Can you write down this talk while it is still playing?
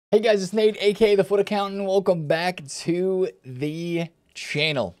Hey guys, it's Nate, aka the Foot Accountant. Welcome back to the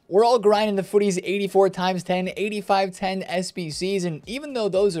channel. We're all grinding the footies 84x10, 85-10 SBCs, and even though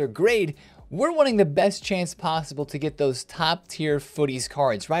those are great, we're wanting the best chance possible to get those top tier footies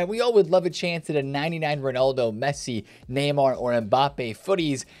cards, right? We all would love a chance at a 99 Ronaldo, Messi, Neymar, or Mbappe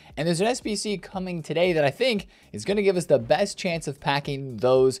footies. And there's an SBC coming today that I think is going to give us the best chance of packing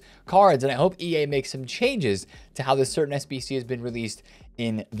those cards. And I hope EA makes some changes to how this certain SBC has been released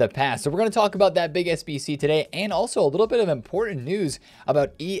in the past. So we're going to talk about that big SBC today, and also a little bit of important news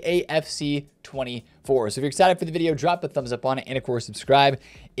about EAFC 24. So if you're excited for the video, drop a thumbs up on it, and of course subscribe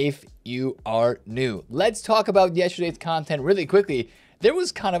if you are new. Let's talk about yesterday's content really quickly. There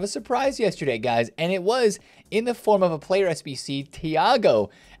was kind of a surprise yesterday, guys, and it was in the form of a player SBC, Thiago,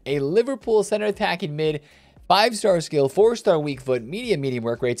 a Liverpool center attacking mid, 5-star skill, 4-star weak foot, medium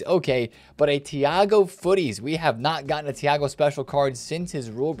work rates, okay, but a Thiago footies. We have not gotten a Thiago special card since his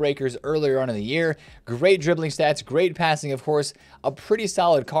rule breakers earlier on in the year. Great dribbling stats, great passing, of course, a pretty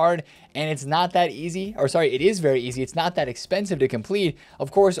solid card, and it's not that easy, or sorry, it is very easy. It's not that expensive to complete.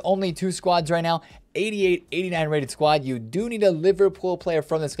 Of course, only 2 squads right now, 88, 89 rated squad. You do need a Liverpool player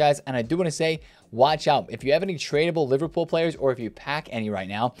from this, guys, and I do want to say, watch out. If you have any tradable Liverpool players, or if you pack any right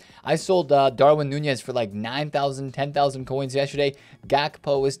now, I sold Darwin Nunez for like 9,000, 10,000 coins yesterday.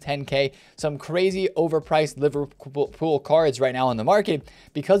 Gakpo was 10K. Some crazy overpriced Liverpool cards right now on the market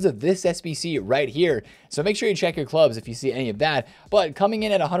because of this SBC right here. So make sure you check your clubs if you see any of that. But coming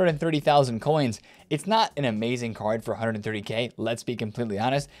in at 130,000 coins, it's not an amazing card for 130K, let's be completely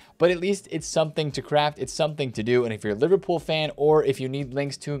honest, but at least it's something to craft, it's something to do. And if you're a Liverpool fan, or if you need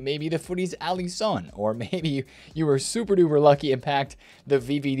links to maybe the footies Alisson, or maybe you were super duper lucky and packed the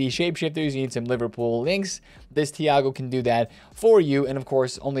VVD shapeshifters, you need some Liverpool links, this Thiago can do that for you. And of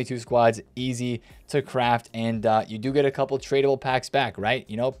course, only 2 squads, easy to craft, and you do get a couple tradable packs back, right?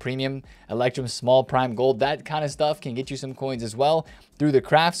 You know, premium, electrum, small prime gold, that kind of stuff can get you some coins as well through the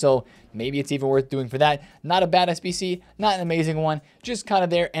craft. So maybe it's even worth doing for that. Not a bad SBC, not an amazing one, just kind of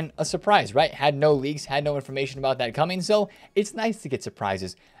there, and a surprise, right? Had no leaks, had no information about that coming. So it's nice to get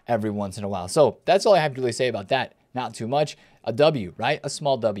surprises every once in a while. So that's all I have to really say about that. Not too much. A W, right? A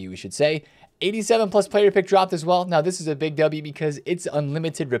small W, we should say. 87 plus player pick dropped as well. Now this is a big W because it's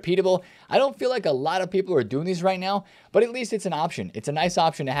unlimited repeatable. I don't feel like a lot of people are doing these right now, but at least it's an option. It's a nice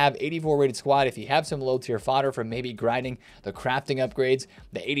option to have. 84 rated squad. If you have some low tier fodder for maybe grinding the crafting upgrades,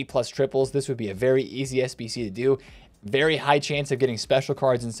 the 80 plus triples, this would be a very easy SBC to do. Very high chance of getting special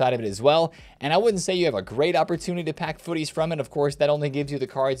cards inside of it as well. And I wouldn't say you have a great opportunity to pack footies from it. Of course, that only gives you the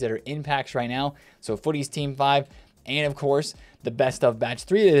cards that are in packs right now. So footies Team 5. And of course, the best of batch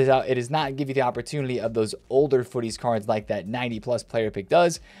 3 that is out, it does not give you the opportunity of those older footies cards like that 90 plus player pick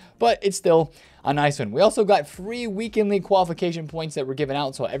does, but it's still a nice one. We also got free weekend league qualification points that were given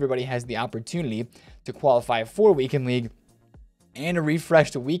out, so everybody has the opportunity to qualify for weekend league, and a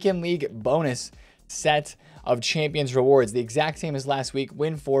refreshed weekend league bonus set of champions rewards, the exact same as last week.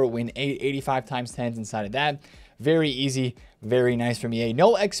 Win 4, win 8, 85 times 10s inside of that. Very easy, very nice from EA.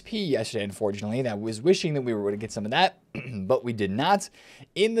 No XP yesterday, unfortunately. That was wishing that we were going to get some of that, but we did not.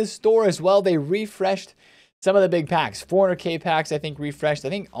 In the store as well, they refreshed some of the big packs. 400K packs, I think, refreshed. I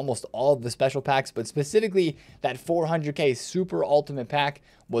think almost all of the special packs, but specifically that 400K super ultimate pack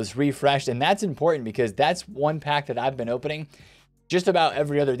was refreshed. And that's important because that's one pack that I've been opening just about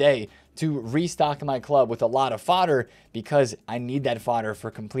every other day to restock my club with a lot of fodder, because I need that fodder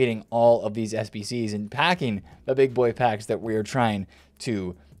for completing all of these SBCs and packing the big boy packs that we are trying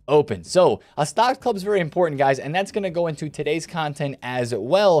to open. So a stocked club is very important, guys, and that's going to go into today's content as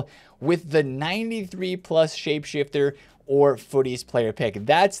well with the 93 plus shapeshifter or footies player pick.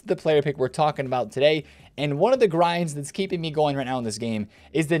 That's the player pick we're talking about today. And one of the grinds that's keeping me going right now in this game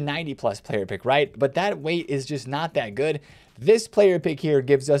is the 90 plus player pick, right? But that weight is just not that good. This player pick here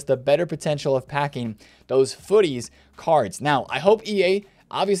gives us the better potential of packing those footies cards. Now, I hope EA,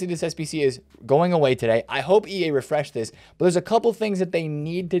 obviously this SBC is going away today. I hope EA refresh this, but there's a couple things that they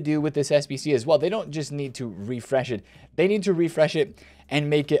need to do with this SBC as well. They don't just need to refresh it. They need to refresh it and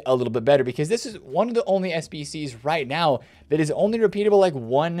make it a little bit better, because this is one of the only SBCs right now that is only repeatable like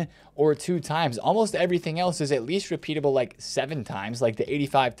 1 or 2 times. Almost everything else is at least repeatable like 7 times, like the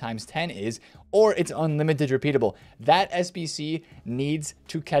 85 times 10 is, or it's unlimited repeatable. That SBC needs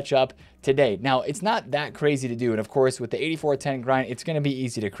to catch up today. Now, it's not that crazy to do, and of course, with the 84-10 grind, it's going to be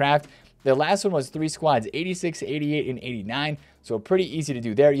easy to craft. The last one was 3 squads, 86, 88, and 89, so pretty easy to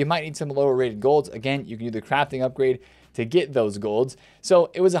do there. You might need some lower rated golds. Again, you can do the crafting upgrade to get those golds.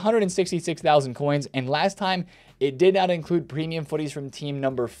 So it was 166,000 coins, and last time it did not include premium footies from team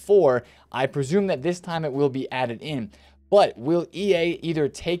number 4. I presume that this time it will be added in. But will EA either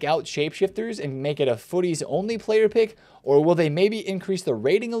take out shapeshifters and make it a footies only player pick, or will they maybe increase the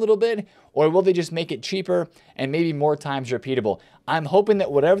rating a little bit, or will they just make it cheaper and maybe more times repeatable? I'm hoping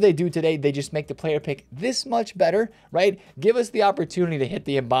that whatever they do today, they just make the player pick this much better, right? Give us the opportunity to hit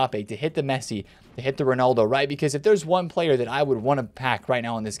the Mbappe, to hit the Messi, to hit the Ronaldo, right? Because if there's one player that I would want to pack right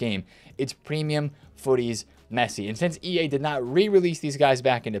now in this game, it's premium footies Messi. And since EA did not re-release these guys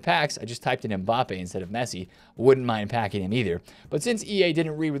back into packs, I just typed in Mbappe instead of Messi. Wouldn't mind packing him either. But since EA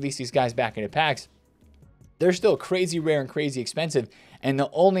didn't re-release these guys back into packs, they're still crazy rare and crazy expensive. And the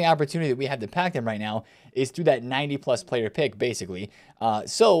only opportunity that we have to pack them right now is through that 90+ player pick, basically.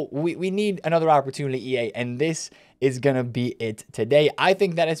 So we need another opportunity, EA, and this is going to be it today. I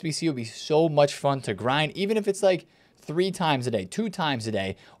think that SBC will be so much fun to grind, even if it's like 3 times a day, 2 times a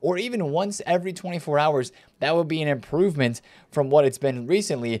day, or even once every 24 hours. That would be an improvement from what it's been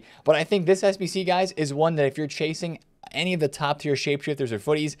recently. But I think this SBC, guys, is one that if you're chasing any of the top tier shapeshifters or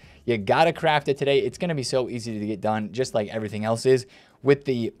footies, you gotta craft it today. It's gonna be so easy to get done, just like everything else is, with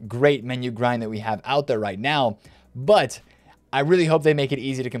the great menu grind that we have out there right now. But I really hope they make it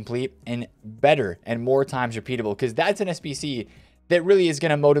easy to complete and better and more times repeatable, because that's an SBC that really is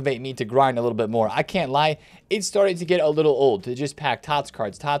going to motivate me to grind a little bit more. I can't lie, it's starting to get a little old to just pack TOTS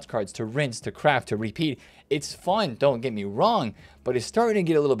cards, to rinse, to craft, to repeat. It's fun, don't get me wrong, but it's starting to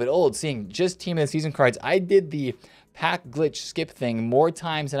get a little bit old seeing just Team of the Season cards. I did the pack glitch skip thing more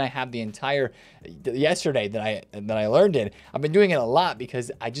times than I have the entire yesterday that I learned it. I've been doing it a lot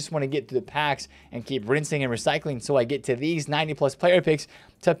because I just want to get to the packs and keep rinsing and recycling so I get to these 90+ player picks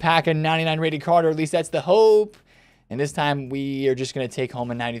to pack a 99 rated card, or at least that's the hope. And this time we are just going to take home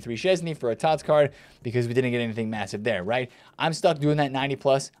a 93 Szczesny for a TOTS card because we didn't get anything massive there, right? I'm stuck doing that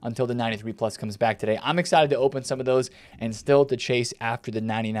 90+ until the 93+ comes back today. I'm excited to open some of those and still to chase after the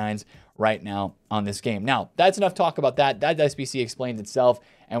 99s right now on this game. Now, that's enough talk about that. That SBC explains itself,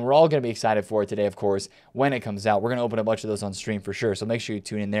 and we're all going to be excited for it today, of course, when it comes out. We're going to open a bunch of those on stream for sure, so make sure you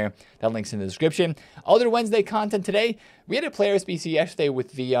tune in there. That link's in the description. Other Wednesday content today, we had a player SBC yesterday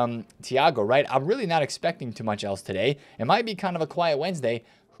with the Thiago, right? I'm really not expecting too much else today. It might be kind of a quiet Wednesday.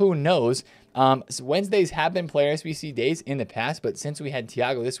 Who knows? So Wednesdays have been player SBC days in the past, but since we had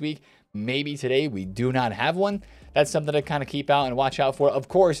Thiago this week, maybe today we do not have one. That's something to kind of keep out and watch out for. Of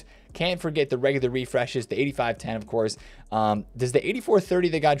course, can't forget the regular refreshes, the 85-10, of course. Does the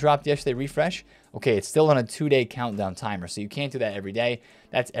 84-30 that got dropped yesterday refresh? Okay, it's still on a 2-day countdown timer, so you can't do that every day.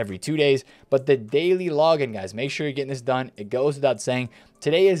 That's every 2 days. But the daily login, guys, make sure you're getting this done. It goes without saying.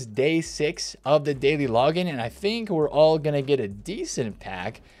 Today is day 6 of the daily login, and I think we're all going to get a decent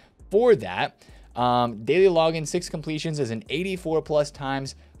pack for that. Daily login, 6 completions is an 84+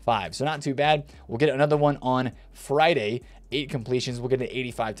 times 5, so not too bad. We'll get another one on Friday, 8 completions. We'll get an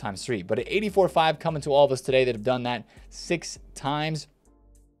 85 times 3, but an 84.5 coming to all of us today that have done that 6 times.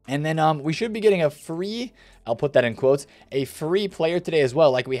 And then we should be getting a free, I'll put that in quotes, a free player today as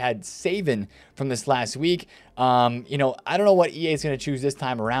well, like we had Saven from this last week. You know, I don't know what EA is going to choose this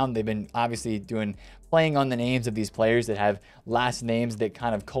time around. They've been obviously playing on the names of these players that have last names that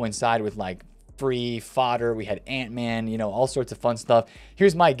kind of coincide with like free fodder. We had Ant-Man, you know, all sorts of fun stuff.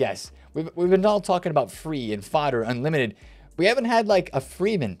 Here's my guess. We've been all talking about free and fodder, unlimited. We haven't had like a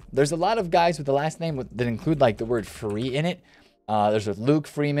Freeman. There's a lot of guys with the last name that include like the word free in it. There's Luke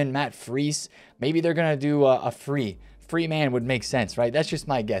Freeman, Matt Freese. Maybe they're going to do a free man would make sense, right? That's just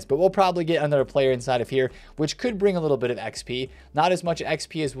my guess. But we'll probably get another player inside of here, which could bring a little bit of XP. Not as much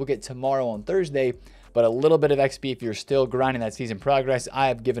XP as we'll get tomorrow on Thursday, but a little bit of XP if you're still grinding that season progress. I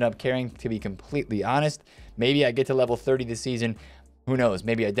have given up caring, to be completely honest. Maybe I get to level 30 this season. Who knows?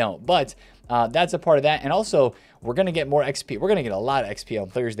 Maybe I don't. But that's a part of that. And also, we're going to get more XP. We're going to get a lot of XP on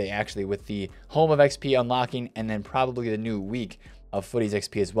Thursday, actually, with the Home of XP unlocking and then probably the new week of Footies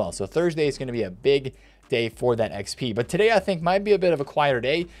XP as well. So Thursday is going to be a big day for that XP. But today, I think, might be a bit of a quieter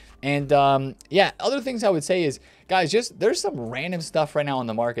day. And yeah, other things I would say is, guys, just there's some random stuff right now on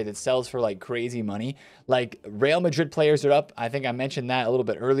the market that sells for like crazy money. Like Real Madrid players are up. I think I mentioned that a little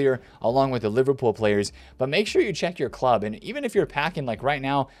bit earlier, along with the Liverpool players. But make sure you check your club. And even if you're packing, like right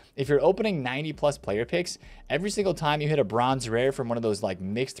now, if you're opening 90+ player picks, every single time you hit a bronze rare from one of those like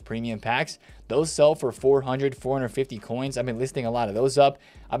mixed premium packs, those sell for 400, 450 coins. I've been listing a lot of those up.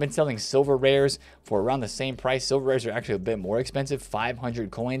 I've been selling silver rares for around the same price. Silver rares are actually a bit more expensive,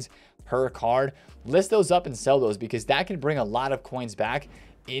 500 coins per card. List those up and sell those, because that can bring a lot of coins back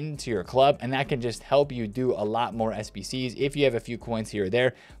into your club, and that can just help you do a lot more SBCs if you have a few coins here or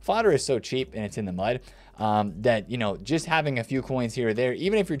there. Fodder is so cheap and it's in the mud that, you know, just having a few coins here or there,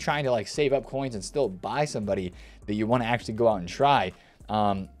 even if you're trying to like save up coins and still buy somebody that you want to actually go out and try,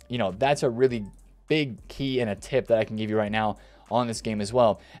 you know, that's a really big key and a tip that I can give you right now on this game as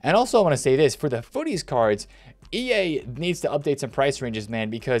well. And also I want to say this, for the Footies cards, EA needs to update some price ranges, man,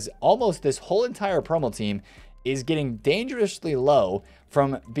 because almost this whole entire promo team is getting dangerously low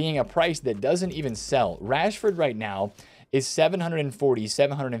from being a price that doesn't even sell. Rashford right now is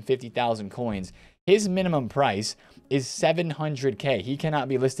 750,000 coins. His minimum price is 700K. He cannot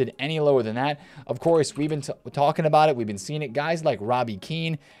be listed any lower than that. Of course, we've been talking about it. We've been seeing it. Guys like Robbie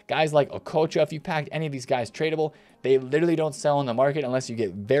Keane, guys like Okocha, if you packed any of these guys tradable, they literally don't sell on the market unless you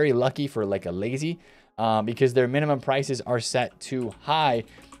get very lucky for like a lazy, because their minimum prices are set too high.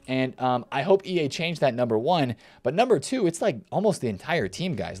 And I hope EA changed that, number one. But number two, it's like almost the entire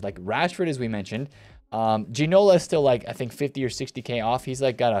team, guys. Like Rashford, as we mentioned. Ginola is still like, I think 50 or 60K off. He's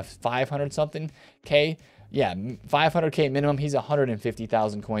like got a 500 something K. Yeah, 500K minimum. He's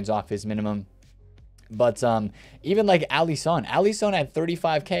 150,000 coins off his minimum. But even like Alisson at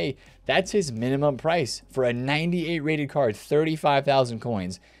 35K, that's his minimum price for a 98 rated card. 35,000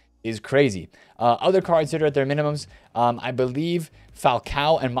 coins is crazy. Other cards that are at their minimums, I believe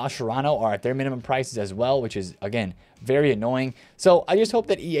Falcao and Mascherano are at their minimum prices as well, which is, again, very annoying. So I just hope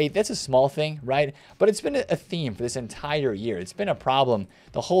that EA, that's a small thing, right? But it's been a theme for this entire year. It's been a problem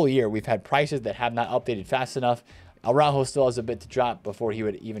the whole year. We've had prices that have not updated fast enough. Araujo still has a bit to drop before he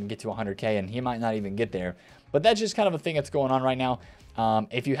would even get to 100K, and he might not even get there. But that's just kind of a thing that's going on right now.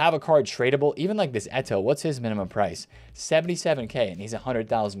 If you have a card tradable, even like this Eto, what's his minimum price? 77K, and he's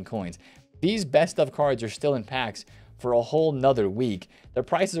 100,000 coins. These best of cards are still in packs for a whole nother week. Their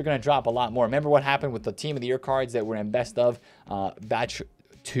prices are going to drop a lot more. Remember what happened with the Team of the Year cards that were in best of batch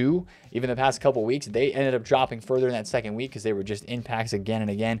 2? Even the past couple weeks, they ended up dropping further in that second week because they were just in packs again and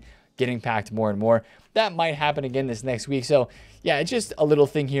again, getting packed more and more. That might happen again this next week. So yeah, it's just a little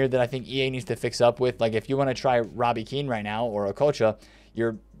thing here that I think EA needs to fix up with. Like if you want to try Robbie Keane right now or Okocha,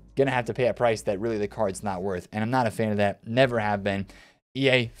 you're going to have to pay a price that really the card's not worth. And I'm not a fan of that. Never have been.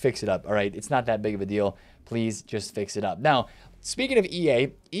 EA, fix it up. All right. It's not that big of a deal. Please just fix it up. Now, speaking of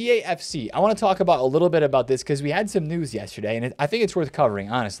EA FC, I want to talk about a little bit about this because we had some news yesterday, and I think it's worth covering,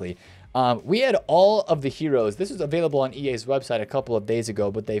 honestly. We had all of the heroes. This was available on EA's website a couple of days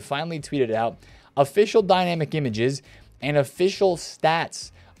ago, but they finally tweeted out official dynamic images and official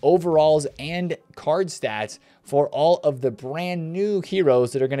stats, overalls, and card stats for all of the brand new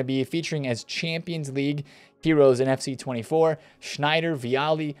heroes that are going to be featuring as Champions League heroes in FC 24. Schneider,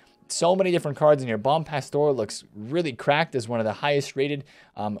 Vialli, so many different cards in here. Bomb Pastor looks really cracked as one of the highest rated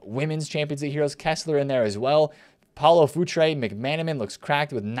women's Champions League heroes. Kessler in there as well. Paulo Futre, McManaman looks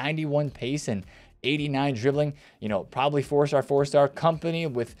cracked with 91 pace and 89 dribbling. You know, probably 4-star, 4-star. Company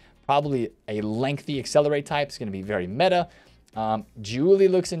with probably a lengthy accelerate type. It's going to be very meta. Julie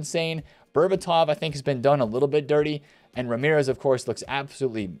looks insane. Berbatov, I think, has been done a little bit dirty. And Ramirez, of course, looks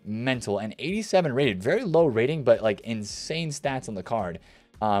absolutely mental. And 87 rated. Very low rating, but like insane stats on the card.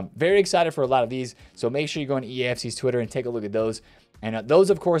 Very excited for a lot of these. So make sure you go on EAFC's Twitter and take a look at those. And those,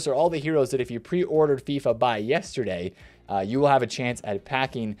 of course, are all the heroes that if you pre-ordered FIFA by yesterday, you will have a chance at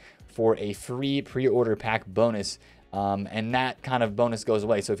packing for a free pre-order pack bonus. And that kind of bonus goes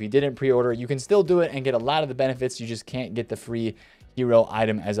away. So if you didn't pre-order, you can still do it and get a lot of the benefits. You just can't get the free hero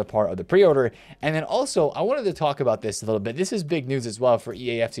item as a part of the pre-order. And then also, I wanted to talk about this a little bit. This is big news as well for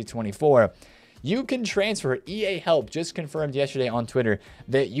EAFC 24. You can transfer. EA Help just confirmed yesterday on Twitter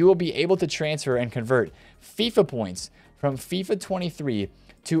that you will be able to transfer and convert FIFA points from FIFA 23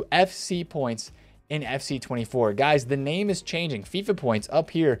 to FC points in FC 24. Guys, the name is changing. FIFA points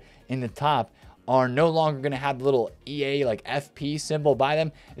up here in the top are no longer going to have the little EA like FP symbol by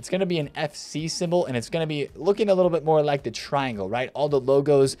them. It's going to be an FC symbol, and it's going to be looking a little bit more like the triangle, right? All the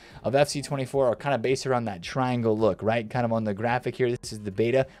logos of FC 24 are kind of based around that triangle look, right? Kind of on the graphic here. This is the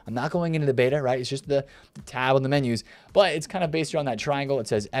beta. I'm not going into the beta, right? It's just the tab on the menus, but it's kind of based around that triangle. It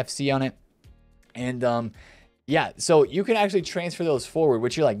says FC on it. And yeah, so you can actually transfer those forward,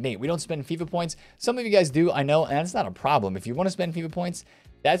 which you're like, Nate, we don't spend FIFA points. Some of you guys do, I know, and that's not a problem. If you want to spend FIFA points,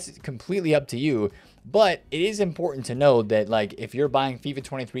 that's completely up to you. But it is important to know that, like, if you're buying FIFA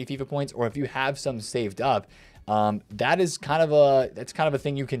 23 FIFA points, or if you have some saved up, that's kind of a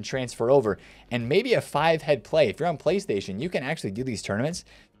thing you can transfer over. And maybe a 5-head play. If you're on PlayStation, you can actually do these tournaments,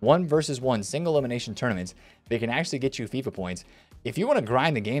 1-versus-1 single elimination tournaments. They can actually get you FIFA points. If you want to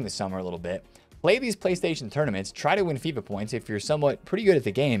grind the game this summer a little bit, play these PlayStation tournaments, try to win FIFA points if you're somewhat pretty good at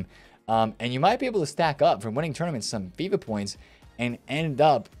the game, and you might be able to stack up from winning tournaments some FIFA points and end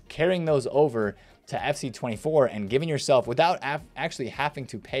up carrying those over to FC 24 and giving yourself, without actually having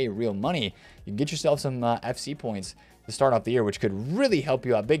to pay real money, you can get yourself some FC points to start off the year, which could really help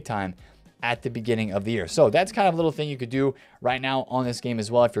you out big time at the beginning of the year. So that's kind of a little thing you could do right now on this game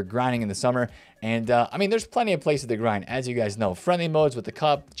as well if you're grinding in the summer. And I mean, there's plenty of places to grind, as you guys know. Friendly modes with the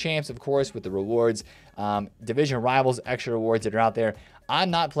cup, champs, of course, with the rewards, division rivals, extra rewards that are out there. I'm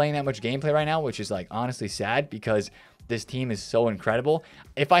not playing that much gameplay right now, which is like honestly sad because this team is so incredible.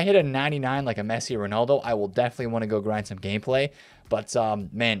 If I hit a 99 like a Messi or Ronaldo, I will definitely want to go grind some gameplay. But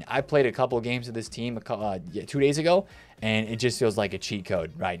man, I played a couple of games of this team 2 days ago, and it just feels like a cheat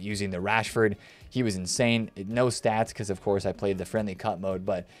code, right? Using the Rashford, he was insane. No stats because, of course, I played the friendly cup mode,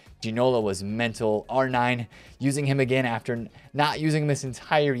 but Ginola was mental. R9, using him again after not using him this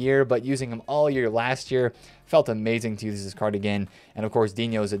entire year, but using him all year last year. Felt amazing to use this card again. And, of course,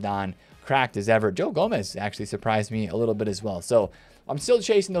 Dino Zidane, cracked as ever. Joe Gomez actually surprised me a little bit as well. So I'm still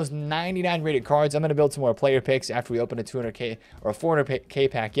chasing those 99 rated cards. I'm going to build some more player picks after we opened a 200K or a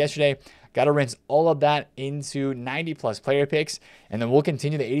 400K pack yesterday. Got to rinse all of that into 90 plus player picks. And then we'll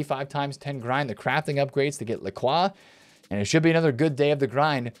continue the 85 times 10 grind, the crafting upgrades to get Lacroix. And it should be another good day of the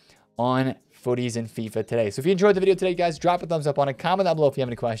grind on Footies and FIFA today. So if you enjoyed the video today, guys, drop a thumbs up on it. Comment down below if you have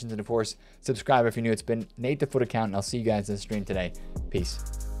any questions. And of course, subscribe if you're new. It's been Nate the FUTAccountant. I'll see you guys in the stream today.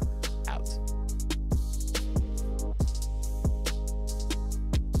 Peace.